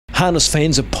Harness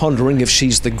fans are pondering if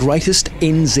she's the greatest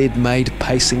NZ-made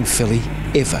pacing filly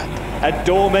ever.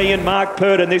 Adore Me and Mark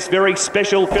Purdon, this very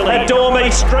special filly. Adore Me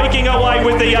streaking away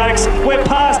with the Oaks. We're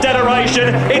past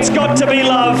Adoration. It's got to be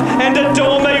love. And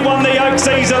Adore Me won the Oaks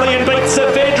easily and beat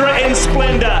Saavedra and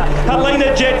Splendour.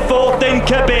 Helena Jet fourth, then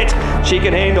Quebec. She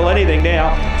can handle anything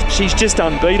now. She's just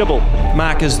unbeatable.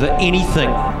 Mark, is there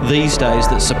anything these days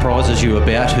that surprises you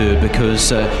about her?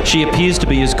 Because she appears to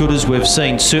be as good as we've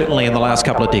seen, certainly in the last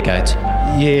couple of decades.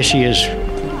 Yeah, she is.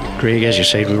 Greg, as you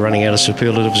see, we're running out of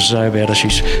superlatives to say about her.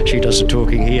 She does the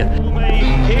talking here.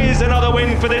 Here's another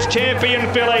win for this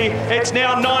champion filly. It's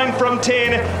now 9 from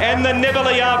 10, and the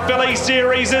Neverly Filly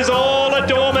Series is all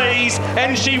Adore Me's,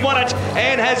 and she won it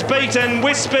and has beaten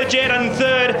Whisper Jet, and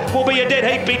third will be a dead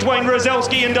heat between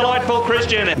Rozelski and Delightful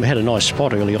Christian. We had a nice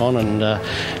spot early on, and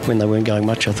when they weren't going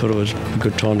much, I thought it was a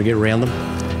good time to get around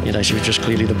them. You know, she was just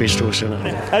clearly the best horse in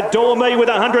it. Adore Me with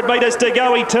 100 metres to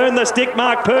go. He turned the stick,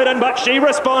 Mark Purdon, but she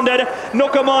responded.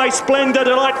 Nookamai, Splendour,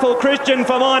 Delightful Christian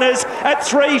for Miners. At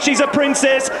 3, she's a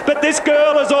princess, but this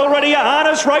girl is already a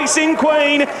harness racing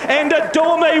queen, and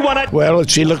Adore Me won it. Well,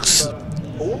 she looks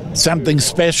something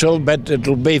special, but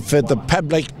it'll be for the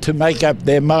public to make up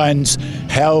their minds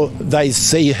how they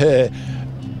see her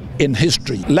in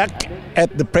history. Luck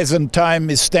at the present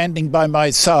time is standing by my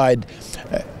side.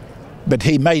 But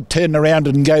he may turn around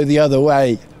and go the other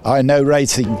way. I know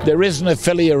racing. There isn't a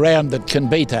filly around that can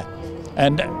beat her.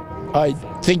 And I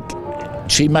think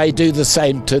she may do the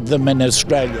same to them in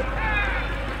Australia.